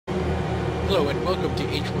Hello and welcome to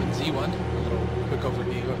H1Z1, a little quick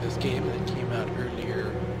overview of this game that came out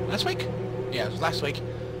earlier last week? Yeah, it was last week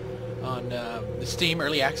on the Steam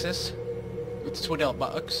Early Access. It's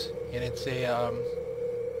 $20 and it's a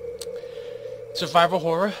survival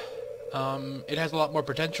horror. It has a lot more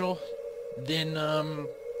potential than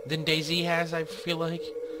DayZ has, I feel like.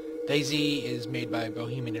 DayZ is made by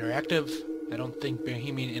Bohemian Interactive. I don't think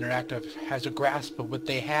Bohemian Interactive has a grasp of what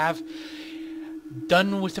they have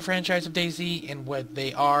done with the franchise of DayZ and what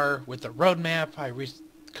they are with the roadmap.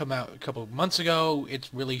 Come out a couple of months ago.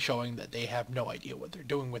 It's really showing that they have no idea what they're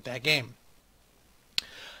doing with that game.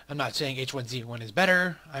 I'm not saying H1Z1 is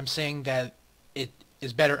better. I'm saying that it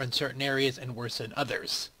is better in certain areas and worse in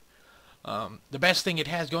others. The best thing it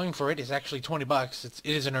has going for it is actually $20. It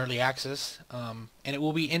is an early access, and it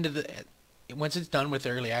will be once it's done with the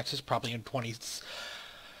early access, probably in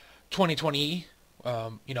 2020.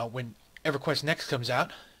 When EverQuest Next comes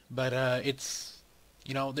out, but it's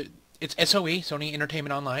SOE, Sony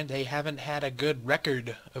Entertainment Online. They haven't had a good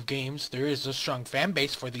record of games. There is a strong fan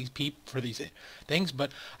base for these things,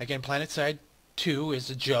 but again, PlanetSide 2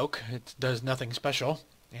 is a joke. It does nothing special,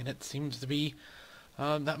 and it seems to be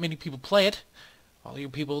not many people play it. All you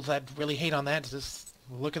people that really hate on that, just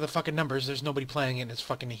look at the fucking numbers. There's nobody playing it. It's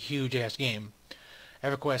fucking a huge ass game.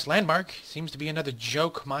 EverQuest Landmark seems to be another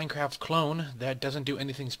joke Minecraft clone that doesn't do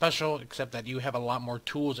anything special except that you have a lot more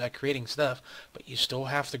tools at creating stuff, but you still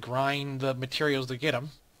have to grind the materials to get them.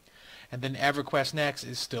 And then EverQuest Next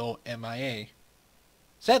is still MIA.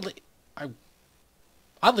 Sadly,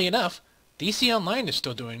 oddly enough, DC Online is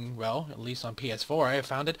still doing well, at least on PS4. I have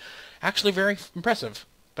found it actually very impressive,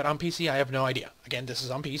 but on PC I have no idea. Again, this is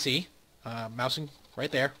on PC, mousing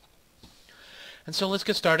right there. And so let's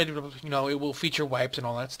get started. It will feature wipes and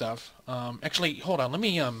all that stuff. Actually, hold on. Let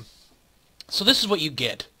me, so this is what you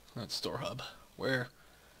get. That's Store Hub. Where?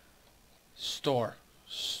 Store.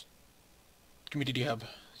 Community Hub.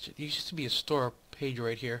 There used to be a store page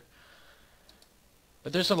right here.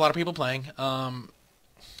 But there's a lot of people playing. So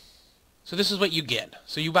this is what you get.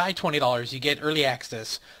 So you buy $20. You get early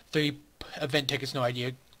access. 3 event tickets, no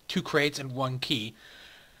idea. 2 crates and 1 key.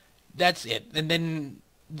 That's it. And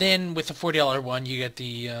then with the $40 one, you get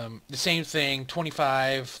the same thing,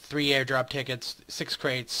 25, 3 airdrop tickets, 6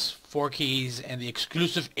 crates, 4 keys, and the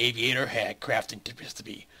exclusive aviator hat crafting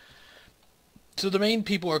recipe. So the main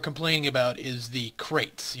people are complaining about is the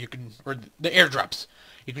crates, or the airdrops.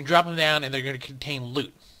 You can drop them down and they're going to contain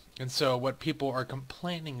loot. And so what people are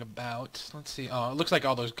complaining about, let's see, it looks like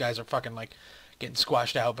all those guys are fucking like getting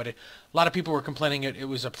squashed out, but a lot of people were complaining it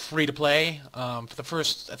was a free-to-play for the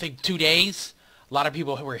first, I think, 2 days. A lot of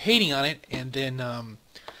people were hating on it, and then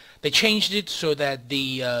they changed it so that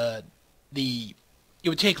it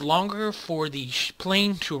would take longer for the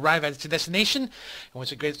plane to arrive at its destination, and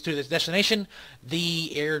once it gets to its destination,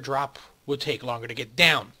 the airdrop will take longer to get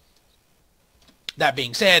down. That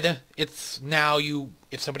being said, it's now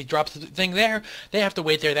if somebody drops the thing there, they have to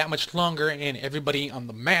wait there that much longer, and everybody on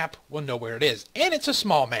the map will know where it is. And it's a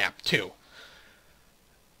small map, too.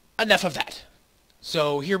 Enough of that.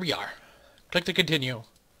 So here we are. Click to continue.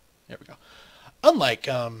 There we go. Unlike,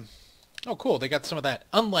 oh cool, they got some of that.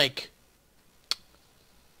 Unlike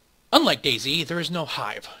DayZ, there is no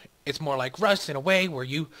hive. It's more like Rust in a way where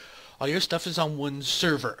all your stuff is on one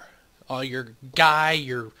server. All your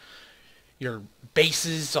your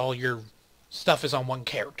bases, all your stuff is on one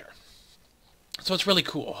character. So it's really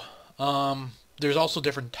cool. There's also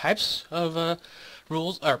different types of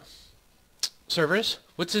rules or servers,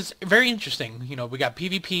 which is very interesting. We got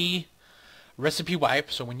PvP. Recipe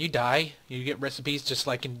wipe, so when you die, you get recipes just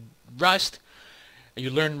like in Rust. You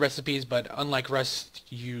learn recipes, but unlike Rust,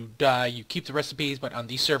 you die, you keep the recipes, but on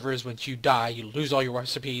these servers, once you die, you lose all your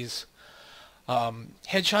recipes.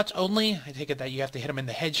 Headshots only. I take it that you have to hit them in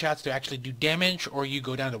the headshots to actually do damage, or you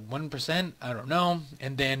go down to 1%, I don't know.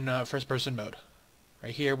 And then first-person mode.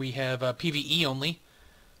 Right here we have PvE only.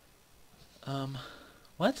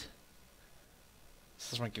 What?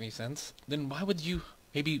 This doesn't make any sense. Then why would you...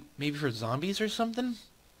 Maybe for zombies or something?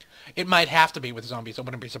 It might have to be with zombies. I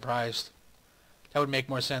wouldn't be surprised. That would make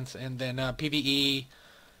more sense. And then PvE,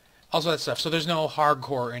 also that stuff. So there's no hardcore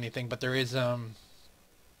or anything, but there is,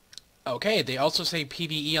 okay, they also say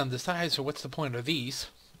PvE on the side, so what's the point of these?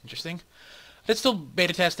 Interesting. It's still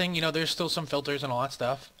beta testing. There's still some filters and all that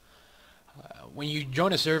stuff. When you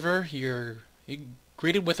join a server, you're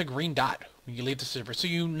greeted with a green dot when you leave the server, so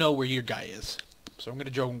you know where your guy is. So I'm going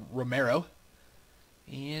to join Romero.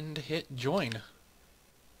 And hit join.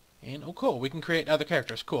 And oh cool, we can create other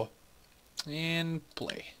characters. Cool. And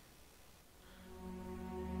play.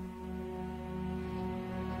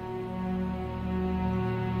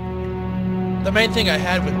 The main thing I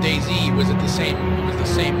had with DayZ was the same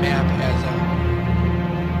map as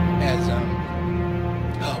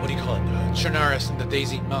what do you call it? Chernarus and the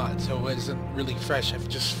DayZ mod, so it wasn't really fresh. It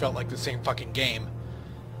just felt like the same fucking game.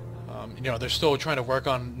 You know, they're still trying to work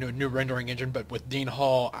on new rendering engine, but with Dean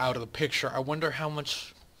Hall out of the picture, I wonder how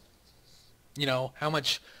much, you know, how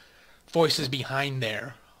much voice is behind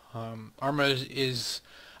there. Arma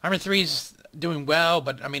 3 is doing well,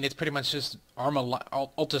 but I mean, it's pretty much just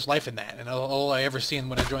Alta's life in that, and all I ever seen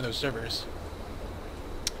when I joined those servers.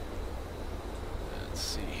 Let's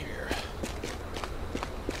see here.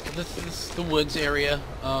 So this is the woods area.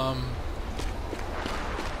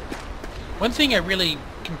 One thing that really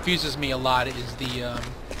confuses me a lot is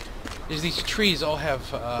these trees all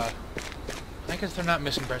have. I guess they're not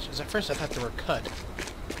missing branches. At first, I thought they were cut.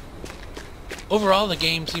 Overall, the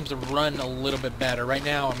game seems to run a little bit better. Right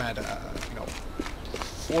now, I'm at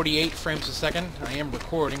 48 frames a second. I am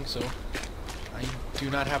recording, so I do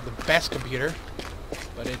not have the best computer,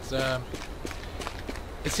 but it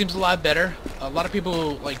seems a lot better. A lot of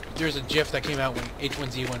people, like, there's a GIF that came out when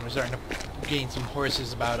H1Z1 was starting to gain some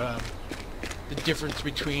horses about the difference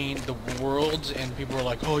between the worlds, and people were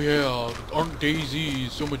like, oh yeah, aren't DayZ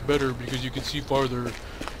so much better because you can see farther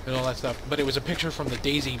and all that stuff. But it was a picture from the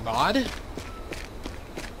DayZ mod.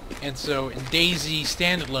 And so in DayZ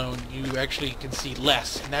standalone, you actually can see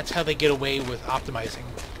less, and that's how they get away with optimizing.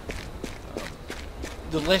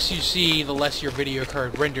 The less you see, the less your video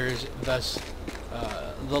card renders. Thus,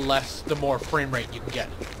 the more frame rate you can get.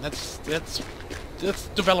 And that's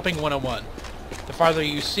developing 101. The farther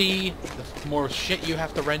you see, the more shit you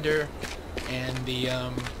have to render, and the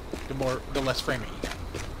less frame rate you get.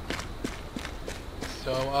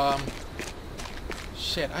 So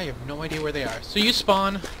shit, I have no idea where they are. So you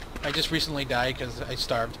spawn. I just recently died because I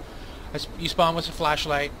starved. You spawn with a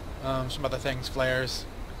flashlight, some other things, flares.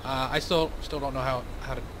 I still don't know how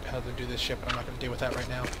to do this shit, but I'm not going to deal with that right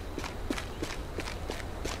now.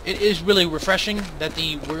 It is really refreshing that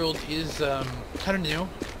the world is kind of new.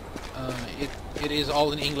 It is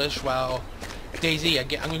all in English, while DayZ,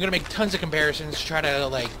 I'm going to make tons of comparisons, try to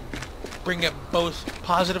like bring up both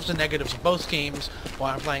positives and negatives of both games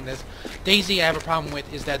while I'm playing this. DayZ, I have a problem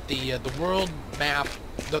with is that the world map,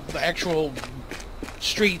 the actual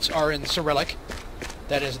streets are in Cyrillic.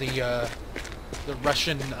 That is the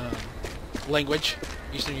Russian language,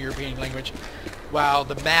 Eastern European language, while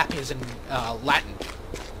the map is in Latin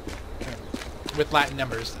with Latin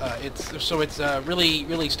numbers. It's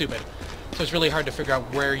really stupid. So it's really hard to figure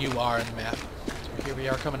out where you are in the map. So here we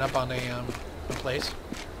are coming up on a place.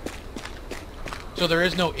 So there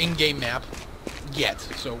is no in-game map yet.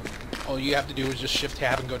 So all you have to do is just shift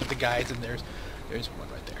tab and go to the guides, and there's one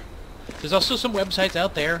right there. There's also some websites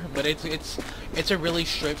out there, but it's a really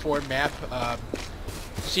straightforward map.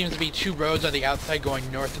 Seems to be 2 roads on the outside going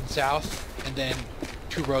north and south, and then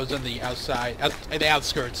 2 roads on the outside, the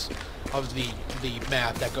outskirts of the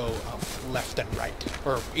map that go left and right,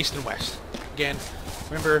 or east and west. Again,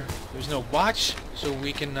 remember, there's no watch, so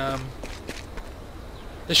we can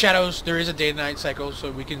the shadows. There is a day-to-night cycle,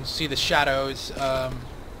 so we can see the shadows. So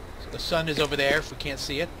the sun is over there if we can't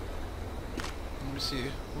see it. Let me see.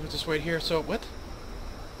 What's this right here? So what?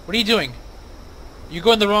 What are you doing? You're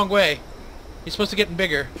going the wrong way. You're supposed to get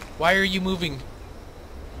bigger. Why are you moving?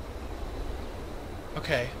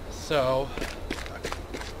 Okay, so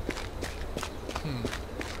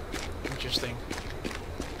interesting.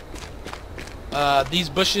 These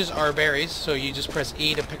bushes are berries, so you just press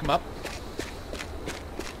E to pick them up.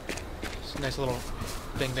 It's a nice little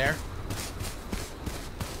thing there.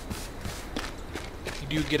 You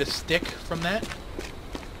do get a stick from that.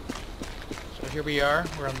 So here we are.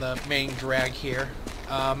 We're on the main drag here.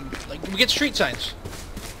 Like, we get street signs.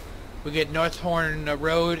 We get North Horn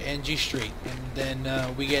Road and G Street, and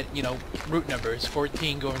then we get, you know, route numbers.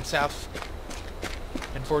 14 going south,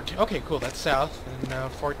 and 14. Okay, cool. That's south,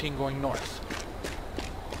 and 14 going north.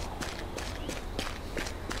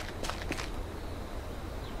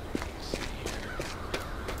 Let's see here.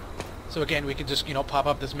 So again, we can just, you know, pop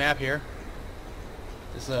up this map here.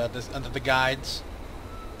 This under the guides,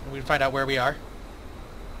 and we can find out where we are.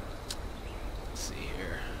 Let's see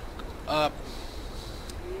here. Go up.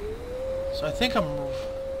 So I think I'm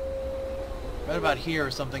right about here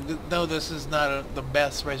or something. Though this is not the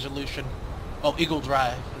best resolution. Oh, Eagle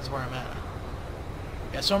Drive is where I'm at.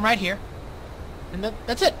 Yeah, so I'm right here, and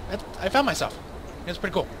that's it. I found myself. It's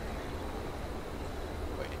pretty cool.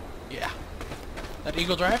 Wait, yeah. That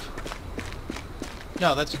Eagle Drive?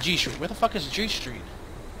 No, that's G Street. Where the fuck is G Street?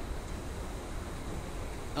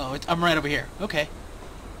 Oh, I'm right over here. Okay.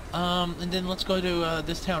 And then let's go to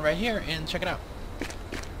this town right here and check it out.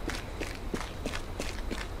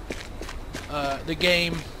 The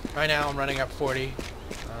game, right now I'm running up 40.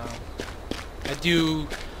 I do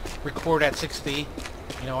record at 60.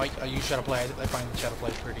 You know, I use Shadowplay. I find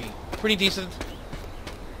Shadowplay pretty decent.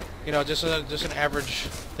 You know, just an average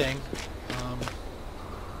thing.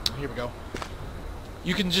 Here we go.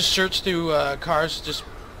 You can just search through cars just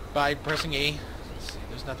by pressing E. Let's see,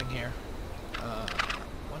 there's nothing here.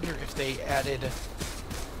 Wonder if they added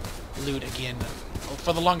loot again. Well,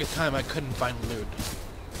 for the longest time, I couldn't find loot.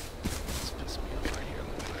 This pisses me off right here.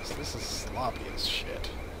 Look at this. This is sloppy as shit.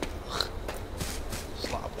 Ugh.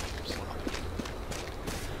 Sloppy.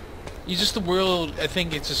 You just, the world, I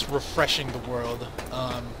think it's just refreshing the world.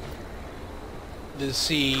 To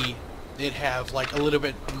see it have like a little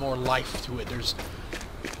bit more life to it.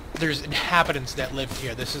 There's inhabitants that live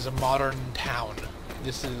here. This is a modern town.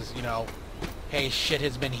 This is, you know, hey, shit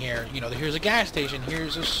has been here. You know, here's a gas station.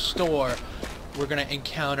 Here's a store. We're gonna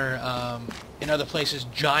encounter in other places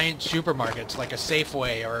giant supermarkets like a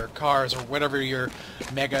Safeway or Cars or whatever your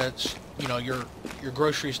mega, you know, your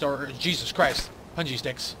grocery store. Jesus Christ, punji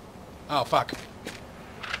sticks. Oh fuck.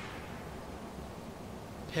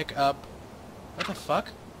 Pick up. What the fuck?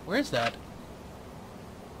 Where is that?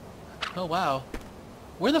 Oh wow.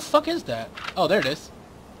 Where the fuck is that? Oh, there it is.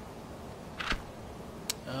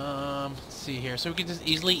 Let's see here. So we can just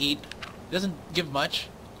easily eat. It doesn't give much,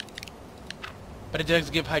 but it does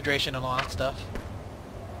give hydration and all that stuff.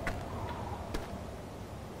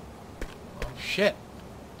 Oh shit.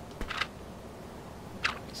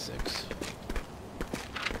 6.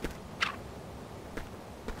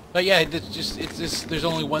 But yeah, it's just there's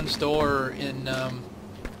only one store in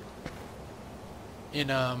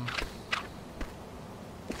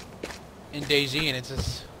DayZ, and it's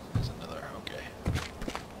just there's another. Okay.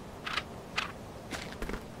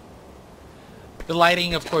 The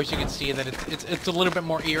lighting, of course, you can see that it's a little bit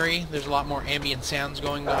more eerie. There's a lot more ambient sounds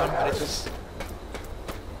going on, but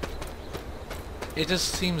it just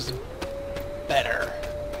seems better.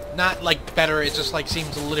 Not like better, it just like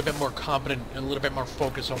seems a little bit more competent and a little bit more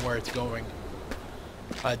focused on where it's going.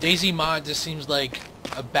 DayZ mod just seems like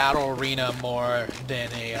a battle arena more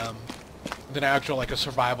than an actual like a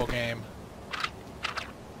survival game.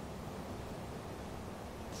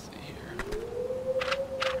 Let's see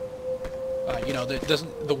here. You know,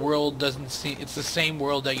 the world doesn't seem, it's the same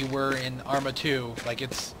world that you were in Arma 2. Like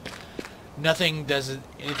nothing does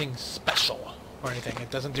anything special or anything. It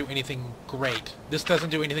doesn't do anything great. This doesn't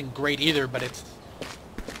do anything great either, but at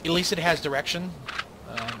least it has direction.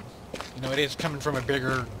 You know, it is coming from a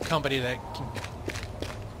bigger company that can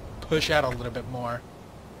push out a little bit more,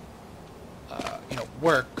 you know,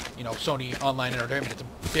 work. You know, Sony Online Entertainment, it's a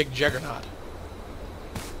big juggernaut.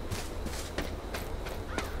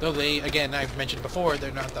 Though they, again, I've mentioned before,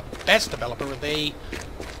 they're not the best developer, but they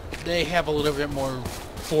have a little bit more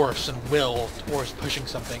force and will towards pushing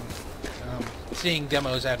something. Seeing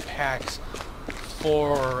demos at PAX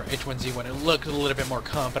for H1Z1, it looked a little bit more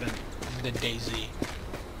competent than DayZ.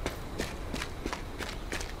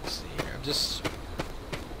 Let's see here, I'm just...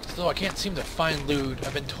 Still, I can't seem to find loot.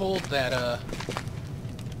 I've been told that,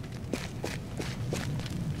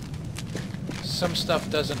 some stuff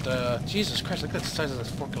doesn't, Jesus Christ, look at the size of this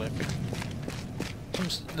forklift.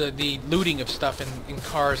 The looting of stuff in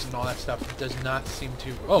cars and all that stuff does not seem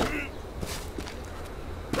to... Oh!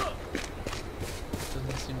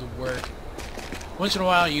 Seem to work. Once in a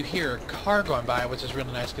while you hear a car going by, which is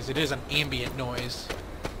really nice because it is an ambient noise.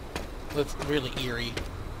 It's really eerie.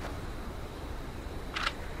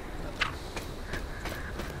 Nothing.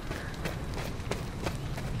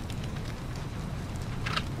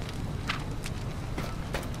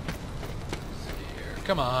 Let's see here.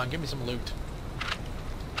 Come on, give me some loot.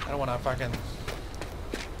 I don't want to fucking...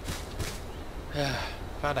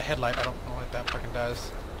 Found a headlight, I don't know what that fucking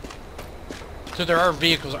does. So there are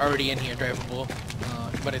vehicles already in here drivable,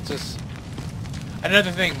 but it's just... Another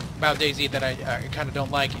thing about DayZ that I kind of don't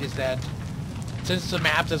like is that since the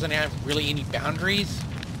map doesn't have really any boundaries,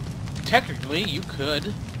 technically you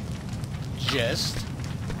could just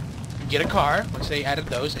get a car, once they added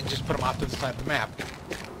those, and just put them off to the side of the map.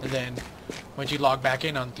 And then once you log back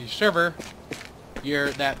in onto your server,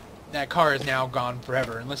 that car is now gone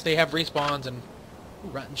forever, unless they have respawns and... Ooh,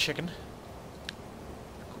 rotten chicken.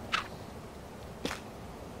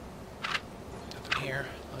 Here,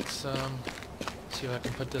 let's see if I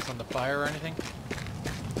can put this on the fire or anything.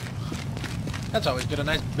 That's always good, a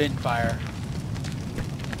nice bin fire.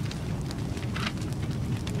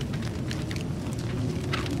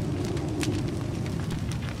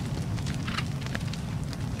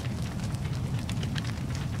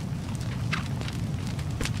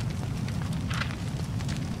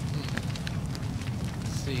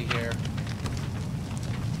 Let's see here.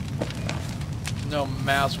 no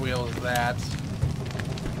mouse wheel with that.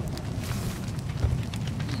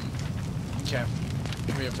 Okay.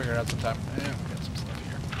 Maybe I'll figure it out sometime. We got some stuff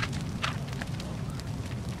here.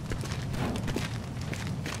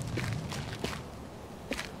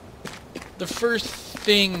 The first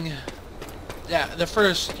thing... Yeah, the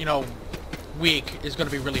first, you know, week is going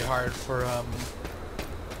to be really hard for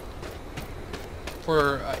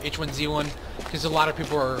H1Z1, because a lot of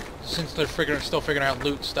people are, since they're still figuring out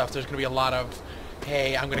loot stuff, there's going to be a lot of,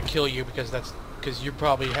 hey, I'm going to kill you because you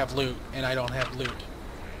probably have loot and I don't have loot.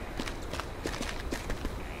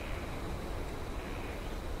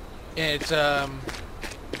 It's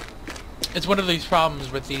one of these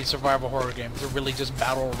problems with these survival horror games. They're really just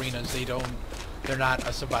battle arenas. They're not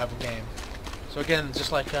a survival game. So again,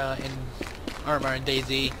 just like in Armor and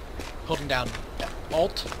DayZ, holding down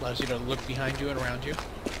Alt allows you to look behind you and around you.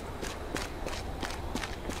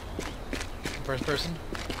 First person.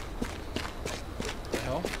 What the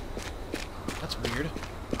hell? That's weird.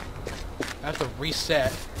 I have to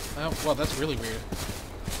reset. Oh, well, that's really weird.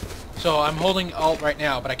 So I'm holding Alt right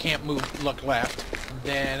now, but I can't look left. And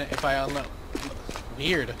then if I unlock...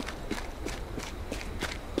 Weird.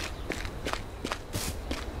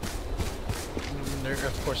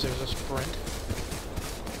 Of course, there's a sprint.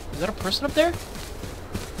 Is that a person up there?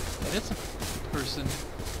 That is a person.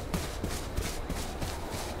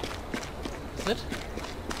 Is it?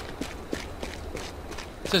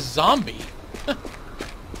 It's a zombie.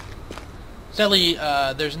 Sadly,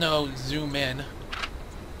 there's no zoom in.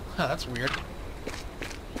 Huh, that's weird.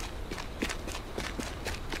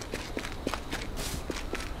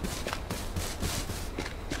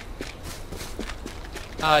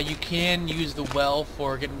 You can use the well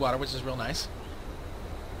for getting water, which is real nice.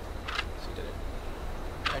 So did it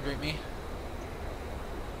hydrate me?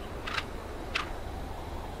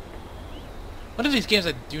 One of these games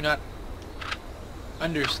I do not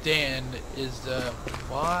understand is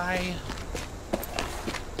why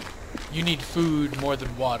you need food more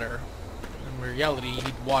than water. In reality, you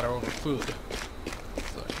need water over food.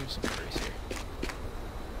 So here's some berries here.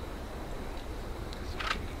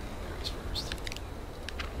 Berries first.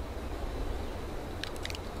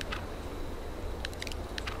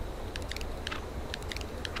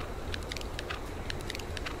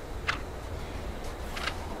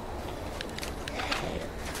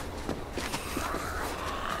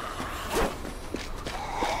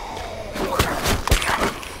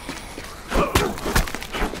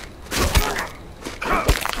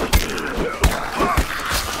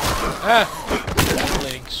 Ah!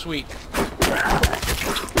 Sweet.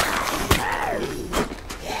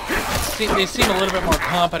 They seem a little bit more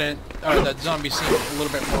competent, or the zombies seem a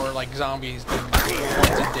little bit more like zombies than the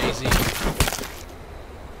ones in DayZ.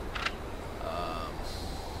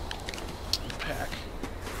 Pack.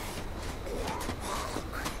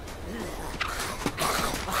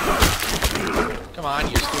 Come on,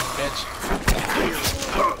 you stupid bitch.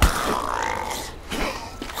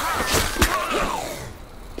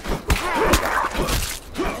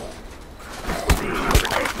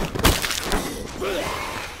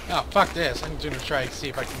 Oh, fuck this. I'm gonna try to see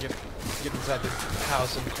if I can get inside the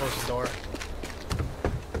house and close the door.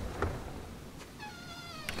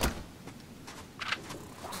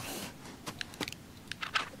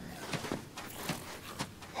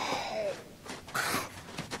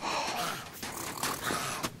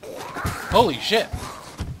 Holy shit!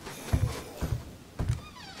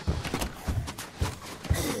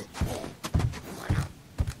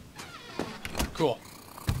 Cool.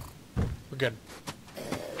 We're good.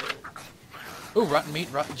 Ooh, rotten meat,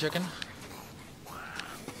 rotten chicken.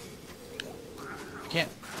 Can't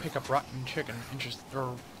pick up rotten chicken. Interesting.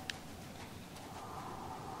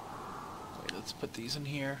 Wait, let's put these in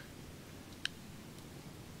here.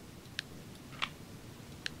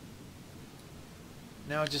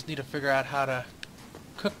 Now I just need to figure out how to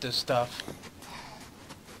cook this stuff.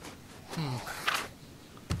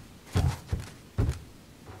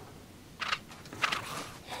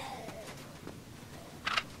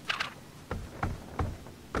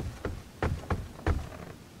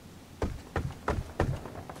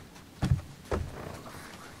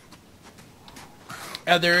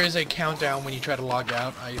 There is a countdown when you try to log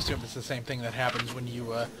out. I assume it's the same thing that happens when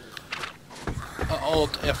you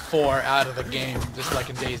Alt F4 out of the game, just like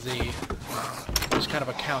in DayZ. There's kind of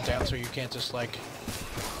a countdown, so you can't just like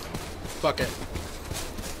fuck it.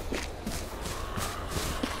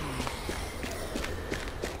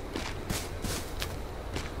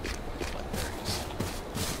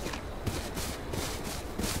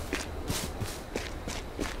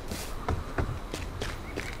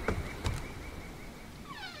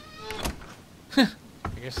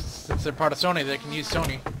 guess since they're part of Sony, they can use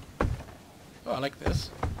Sony. Oh, I like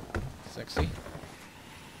this. Sexy.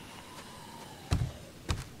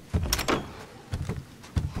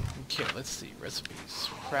 Okay, let's see. Recipes.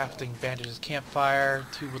 Crafting bandages, campfire,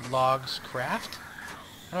 2 wood logs, craft?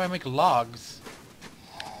 How do I make logs?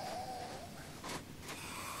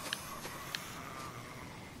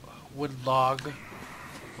 Wood log,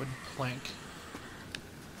 wood plank.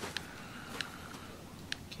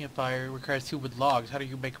 Campfire requires 2 wood logs. How do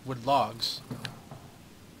you make wood logs?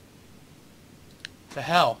 The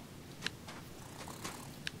hell?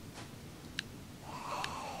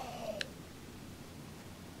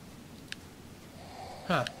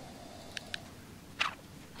 Huh.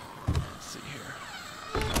 Let's see here.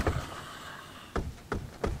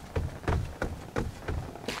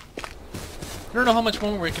 I don't know how much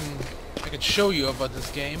more I can show you about this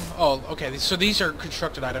game. Oh, okay. So these are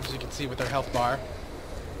constructed items. You can see with their health bar.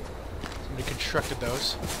 Somebody constructed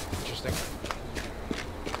those. Interesting.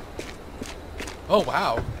 Oh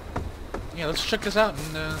wow. Yeah, let's check this out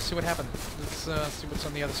and see what happens. Let's see what's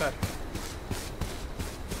on the other side.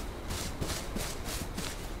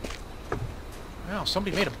 Wow,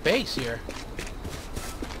 somebody made a base here.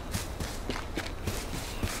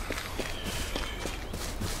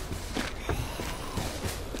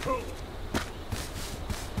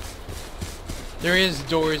 There is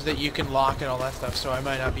doors that you can lock and all that stuff, so I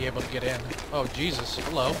might not be able to get in. Oh, Jesus.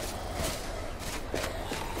 Hello.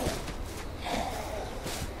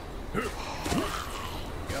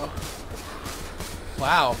 Go.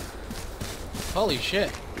 Wow. Holy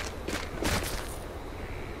shit.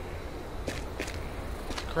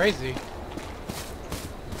 Crazy.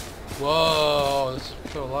 Whoa.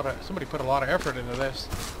 Somebody put a lot of effort into this.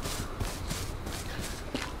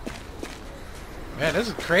 Man, this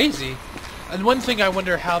is crazy. And one thing I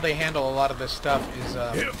wonder how they handle a lot of this stuff is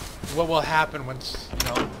what will happen once, you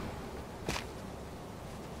know,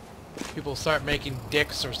 people start making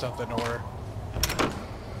dicks or something, or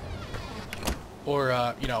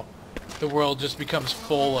you know, the world just becomes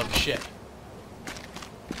full of shit.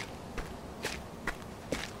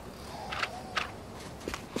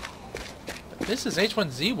 But this is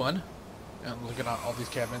H1Z1. I'm looking at all these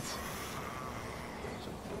cabinets.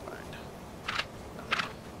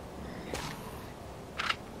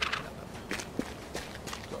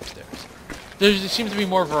 There seems to be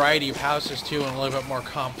more variety of houses too, and a little bit more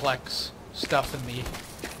complex stuff in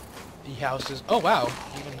the houses. Oh wow,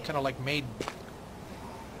 even kind of like made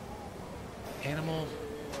animal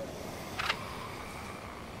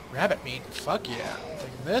rabbit meat. Fuck yeah,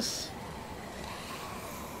 like this.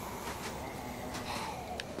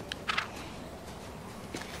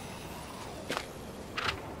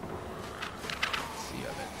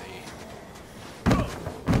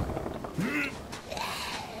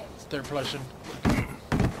 Third person.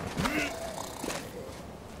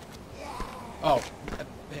 Oh,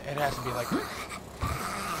 it has to be like this.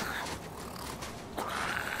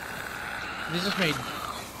 This just made...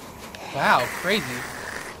 Wow, crazy.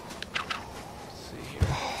 Let's see here.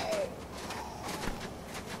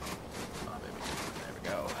 Oh, maybe. There we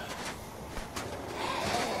go.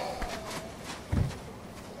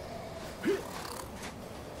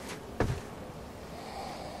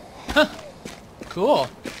 Huh. Cool.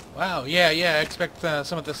 Wow, yeah, I expect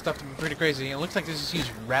some of this stuff to be pretty crazy. It looks like they just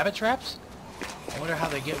use rabbit traps. I wonder how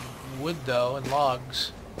they get wood, though, and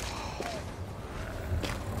logs.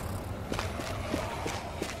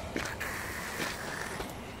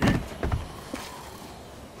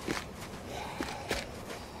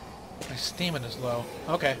 My stamina's low.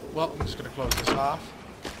 Okay, well, I'm just going to close this off.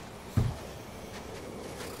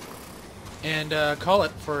 And call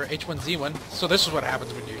it for H1Z1. So this is what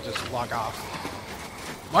happens when you just log off.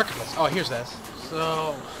 Marketplace. Oh, here's this.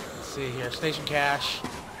 So, let's see here. Station cache.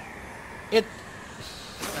 I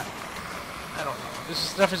don't know. This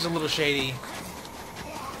stuff is a little shady.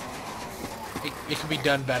 It could be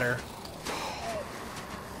done better.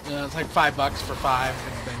 It's like $5 for 5,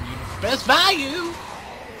 and then you best value.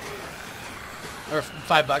 Or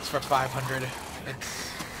 $5 for 500.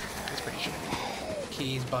 It's pretty shady.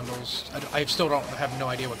 Keys, bundles. I still have no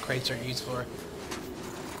idea what crates are used for.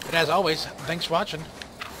 But as always, thanks for watching.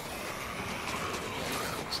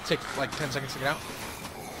 Take like 10 seconds to get out.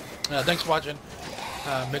 Thanks for watching.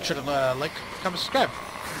 Make sure to like, comment, subscribe.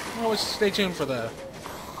 Always stay tuned for the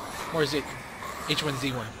more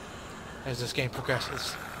H1Z1 as this game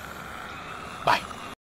progresses. Bye.